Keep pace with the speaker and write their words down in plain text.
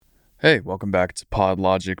Hey, welcome back to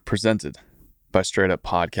PodLogic presented by Straight Up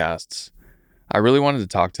Podcasts. I really wanted to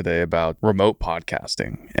talk today about remote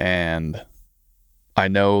podcasting, and I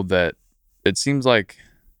know that it seems like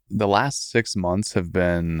the last 6 months have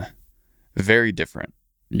been very different.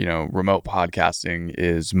 Remote podcasting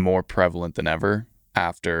is more prevalent than ever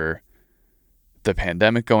after the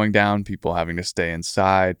pandemic going down, people having to stay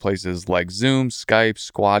inside. Places like Zoom, Skype,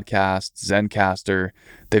 Squadcast, Zencaster,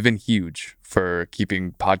 they've been huge for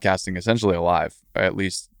keeping podcasting essentially alive, or at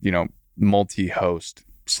least, multi-host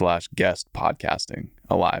 / guest podcasting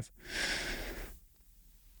alive.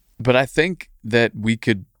 But I think that we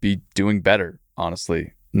could be doing better,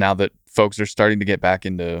 honestly, now that folks are starting to get back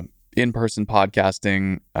into in-person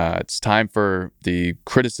podcasting. It's time for the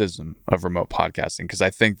criticism of remote podcasting, because I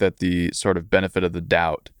think that the sort of benefit of the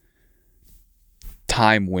doubt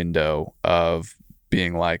time window of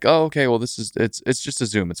being like, oh, okay, well, it's just a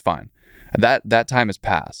Zoom, it's fine. That time has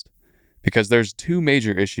passed, because there's two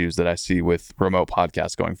major issues that I see with remote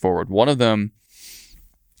podcasts going forward. One of them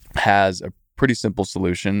has a pretty simple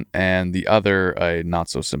solution, and the other a not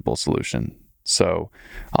so simple solution. So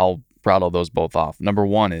I'll rattle those both off. Number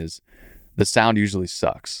one is the sound usually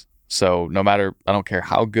sucks. So I don't care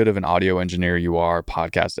how good of an audio engineer you are,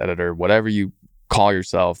 podcast editor, whatever you call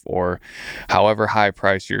yourself, or however high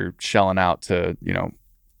price you're shelling out to,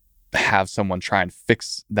 have someone try and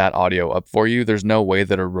fix that audio up for you, there's no way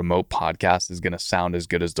that a remote podcast is going to sound as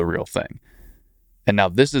good as the real thing. And now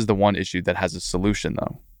this is the one issue that has a solution,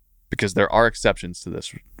 though, because there are exceptions to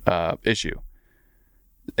this issue.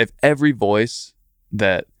 If every voice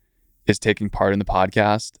that is taking part in the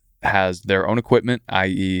podcast has their own equipment,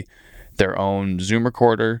 i.e. their own Zoom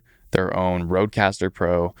recorder, their own Rodecaster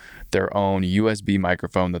Pro, their own USB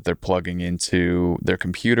microphone that they're plugging into their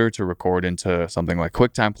computer to record into something like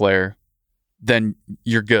QuickTime Player, then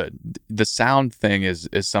you're good. The sound thing is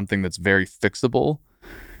something that's very fixable,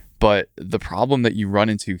 but the problem that you run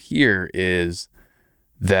into here is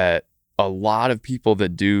that a lot of people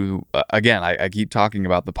that do, again, I keep talking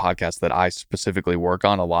about the podcast that I specifically work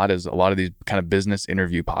on a lot of these kind of business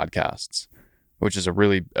interview podcasts, which is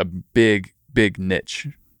a big niche,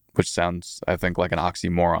 which sounds, I think, like an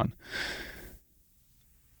oxymoron.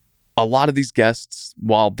 A lot of these guests,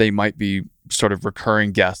 while they might be sort of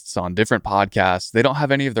recurring guests on different podcasts, they don't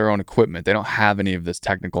have any of their own equipment. They don't have any of this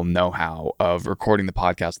technical know-how of recording the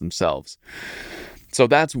podcast themselves. So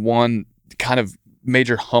that's one kind of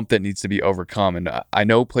major hump that needs to be overcome. And I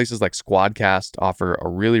know places like Squadcast offer a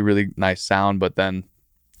really, really nice sound, but then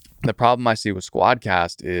the problem I see with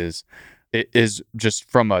Squadcast is it is just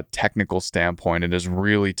from a technical standpoint, it is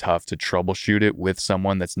really tough to troubleshoot it with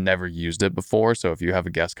someone that's never used it before. So if you have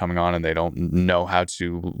a guest coming on and they don't know how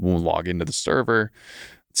to log into the server,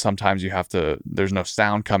 sometimes there's no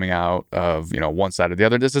sound coming out of, one side or the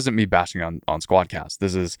other. This isn't me bashing on Squadcast.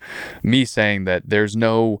 This is me saying that there's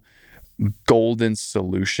no golden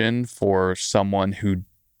solution for someone who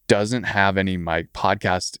doesn't have any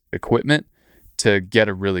podcast equipment to get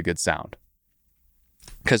a really good sound.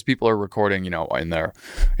 Because people are recording, in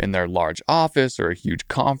their large office or a huge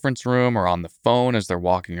conference room or on the phone as they're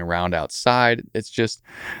walking around outside. It's just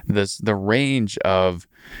the range of,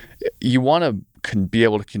 you want to be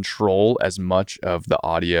able to control as much of the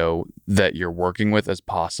audio that you're working with as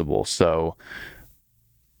possible. So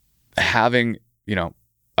having,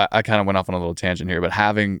 I kind of went off on a little tangent here, but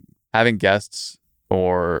having guests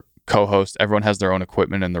or co-hosts, everyone has their own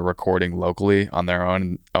equipment and they're recording locally on their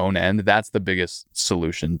own end. That's the biggest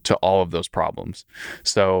solution to all of those problems.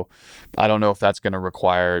 So I don't know if that's going to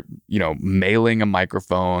require, mailing a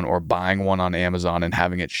microphone or buying one on Amazon and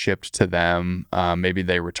having it shipped to them. Maybe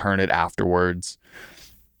they return it afterwards.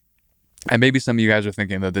 And maybe some of you guys are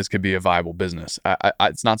thinking that this could be a viable business.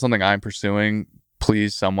 It's not something I'm pursuing.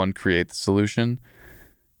 Please, someone create the solution.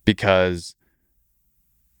 Because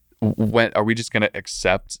when are we just going to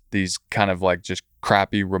accept these kind of like just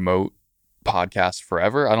crappy remote podcasts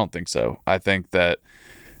forever? I don't think so. I think that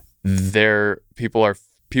people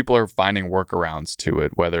are finding workarounds to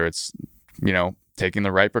it, whether it's, taking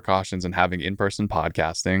the right precautions and having in-person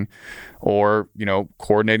podcasting, or,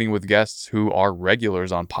 coordinating with guests who are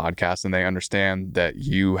regulars on podcasts and they understand that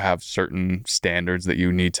you have certain standards that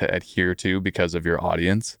you need to adhere to because of your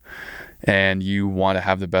audience. And you want to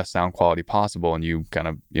have the best sound quality possible, and you kind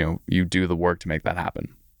of, you do the work to make that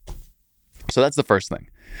happen. So that's the first thing,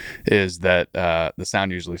 is that the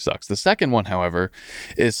sound usually sucks. The second one, however,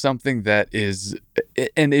 is something that is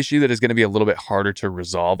an issue that is going to be a little bit harder to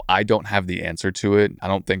resolve. I don't have the answer to it. I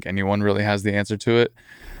don't think anyone really has the answer to it.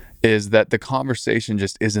 Is that the conversation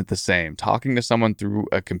just isn't the same. Talking to someone through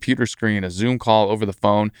a computer screen, a Zoom call, over the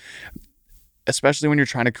phone, especially when you're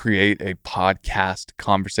trying to create a podcast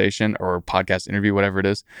conversation or podcast interview, whatever it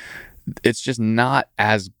is, it's just not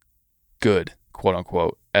as good, quote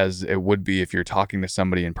unquote, as it would be if you're talking to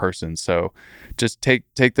somebody in person. So just take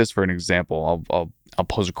this for an example. I'll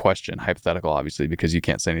pose a question, hypothetical, obviously, because you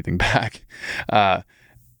can't say anything back.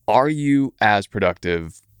 Are you as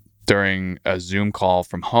productive during a Zoom call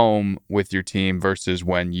from home with your team versus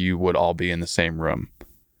when you would all be in the same room?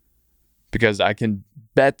 Because I can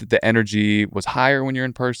bet that the energy was higher when you're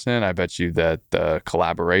in person. I bet you that the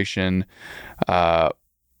collaboration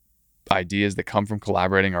ideas that come from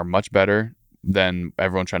collaborating are much better than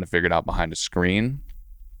everyone trying to figure it out behind a screen.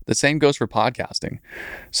 The same goes for podcasting.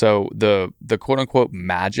 So the quote unquote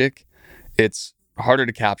magic, it's harder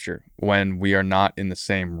to capture when we are not in the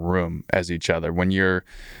same room as each other. When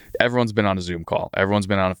everyone's been on a Zoom call, everyone's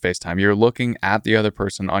been on a FaceTime. You're looking at the other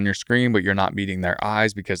person on your screen, but you're not meeting their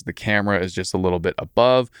eyes because the camera is just a little bit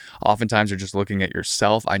above. Oftentimes you're just looking at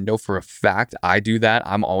yourself. I know for a fact I do that.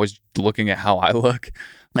 I'm always looking at how I look.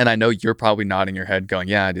 And I know you're probably nodding your head going,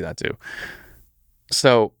 yeah, I do that too.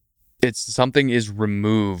 So it's something is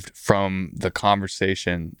removed from the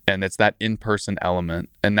conversation, and it's that in-person element.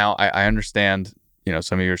 And now I understand,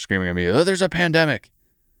 some of you are screaming at me, oh, there's a pandemic.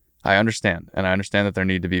 I understand. And I understand that there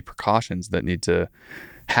need to be precautions that need to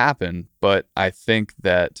happen. But I think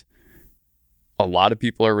that a lot of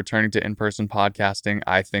people are returning to in-person podcasting.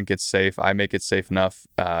 I think it's safe. I make it safe enough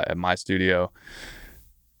at my studio.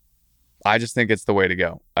 I just think it's the way to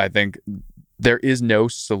go. I think there is no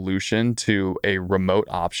solution to a remote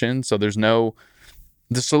option. So the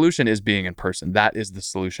solution is being in person. That is the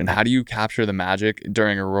solution. How do you capture the magic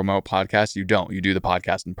during a remote podcast? You don't. You do the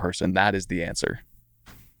podcast in person. That is the answer.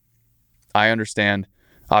 I understand,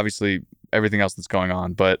 obviously, everything else that's going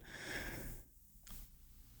on, but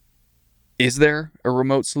is there a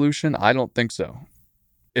remote solution? I don't think so.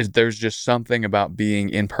 There's just something about being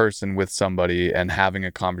in person with somebody and having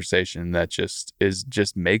a conversation that just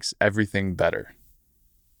makes everything better.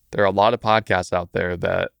 There are a lot of podcasts out there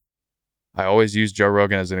that I always use Joe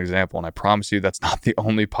Rogan as an example, and I promise you that's not the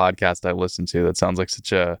only podcast I listen to. That sounds like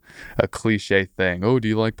such a cliche thing. Oh, do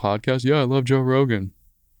you like podcasts? Yeah, I love Joe Rogan.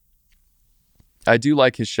 I do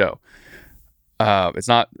like his show. It's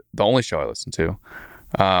not the only show I listen to,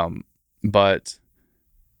 but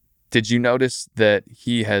did you notice that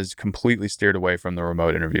he has completely steered away from the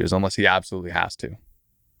remote interviews unless he absolutely has to?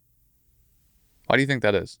 Why do you think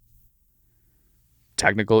that is?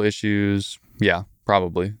 Technical issues? Yeah,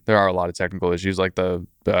 probably. There are a lot of technical issues. Like the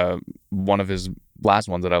one of his last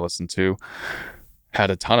ones that I listened to had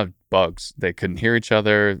a ton of bugs. They couldn't hear each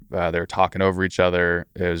other. They were talking over each other.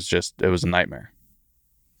 It was a nightmare.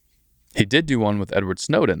 He did do one with Edward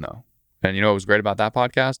Snowden, though. And what was great about that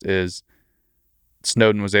podcast is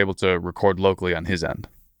Snowden was able to record locally on his end.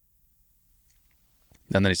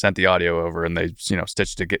 And then he sent the audio over and they,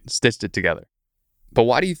 stitched it together. But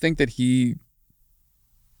why do you think that he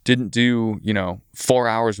didn't do, 4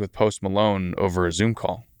 hours with Post Malone over a Zoom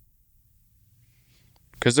call?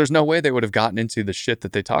 Because there's no way they would have gotten into the shit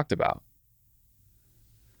that they talked about.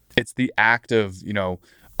 It's the act of,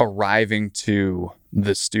 arriving to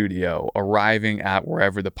the studio, arriving at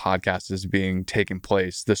wherever the podcast is being taken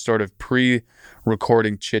place, the sort of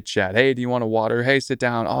pre-recording chit chat. Hey, do you want a water? Hey, sit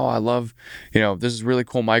down. Oh, I love, this is a really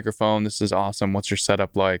cool microphone. This is awesome. What's your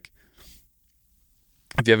setup like?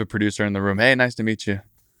 If you have a producer in the room, hey, nice to meet you,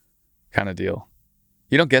 kind of deal.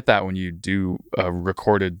 You don't get that when you do a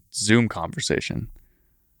recorded Zoom conversation.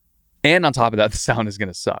 And on top of that, the sound is going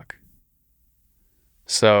to suck.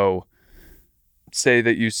 So say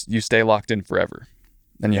that you stay locked in forever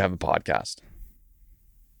and you have a podcast.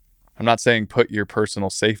 I'm not saying put your personal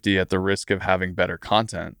safety at the risk of having better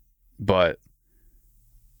content, but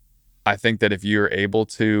I think that if you're able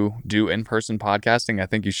to do in-person podcasting, I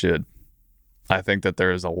think you should. I think that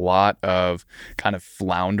there is a lot of kind of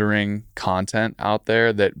floundering content out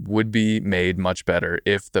there that would be made much better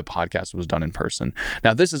if the podcast was done in person.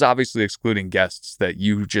 Now, this is obviously excluding guests that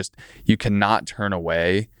you cannot turn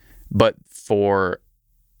away, but for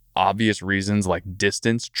obvious reasons like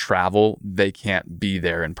distance, travel, they can't be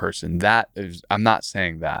there in person. I'm not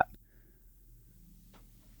saying that.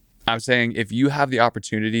 I'm saying if you have the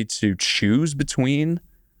opportunity to choose between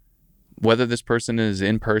whether this person is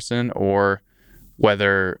in person or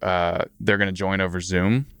whether they're going to join over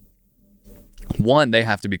Zoom, one, they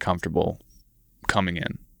have to be comfortable coming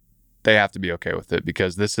in. They have to be okay with it,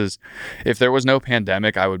 because if there was no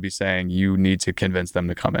pandemic, I would be saying you need to convince them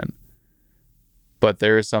to come in. But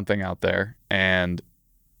there is something out there, and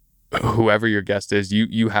whoever your guest is,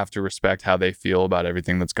 you have to respect how they feel about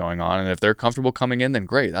everything that's going on. And if they're comfortable coming in, then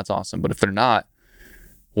great, that's awesome. But if they're not,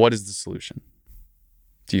 what is the solution?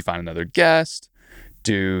 Do you find another guest?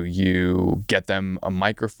 Do you get them a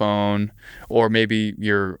microphone? Or maybe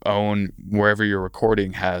your own, wherever you're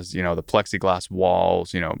recording has, the plexiglass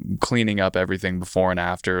walls, cleaning up everything before and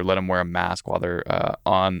after. Let them wear a mask while they're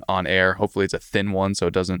on air. Hopefully it's a thin one so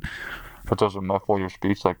it doesn't muffle your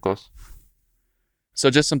speech like this. So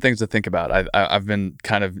just some things to think about. I've been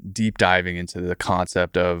kind of deep diving into the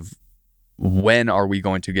concept of when are we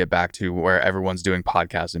going to get back to where everyone's doing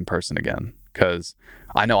podcasts in person again? Because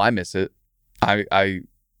I know I miss it. I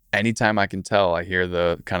anytime I can tell, I hear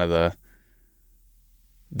the kind of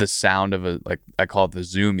the sound of I call it the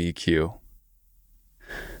Zoom EQ.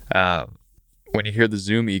 When you hear the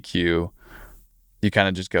Zoom EQ, you kind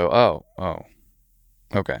of just go, oh,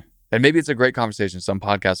 okay. And maybe it's a great conversation. Some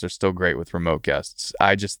podcasts are still great with remote guests.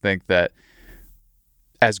 I just think that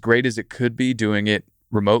as great as it could be doing it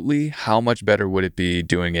remotely, how much better would it be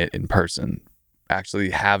doing it in person?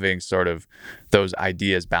 Actually having sort of those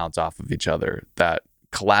ideas bounce off of each other, that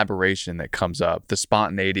collaboration that comes up, the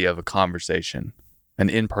spontaneity of a conversation, an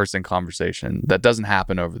in-person conversation that doesn't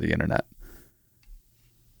happen over the internet.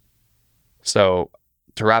 So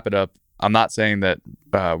to wrap it up, I'm not saying that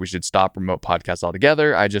we should stop remote podcasts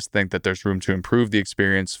altogether. I just think that there's room to improve the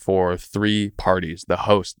experience for three parties: the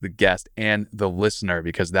host, the guest, and the listener,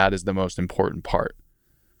 because that is the most important part.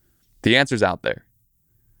 The answer's out there.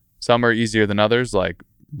 Some are easier than others, like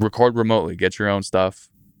record remotely, get your own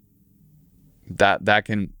stuff. That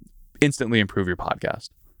can instantly improve your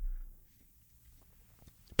podcast.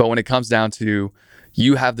 But when it comes down to,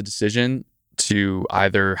 you have the decision to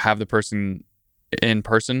either have the person in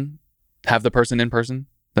person, does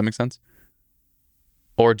that make sense?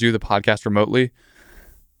 Or do the podcast remotely.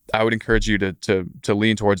 I would encourage you to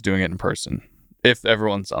lean towards doing it in person. If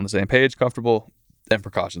everyone's on the same page, comfortable, and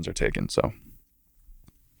precautions are taken. So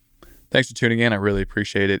thanks for tuning in. I really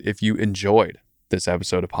appreciate it. If you enjoyed this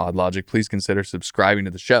episode of PodLogic, please consider subscribing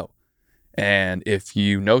to the show. And if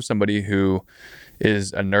you know somebody who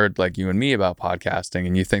is a nerd like you and me about podcasting,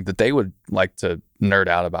 and you think that they would like to nerd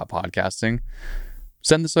out about podcasting,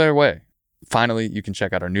 send this their way. Finally, you can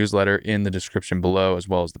check out our newsletter in the description below, as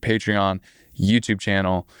well as the Patreon, YouTube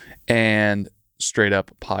channel, and Straight Up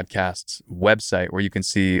Podcasts website, where you can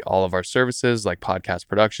see all of our services like podcast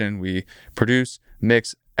production. We produce,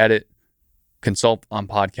 mix, edit, consult on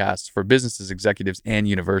podcasts for businesses, executives, and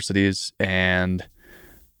universities. And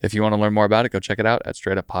if you want to learn more about it, go check it out at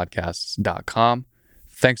straightuppodcasts.com.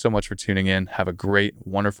 Thanks so much for tuning in. Have a great,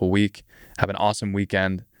 wonderful week. Have an awesome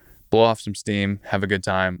weekend. Blow off some steam. Have a good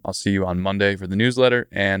time. I'll see you on Monday for the newsletter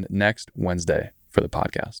and next Wednesday for the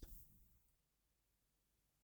podcast.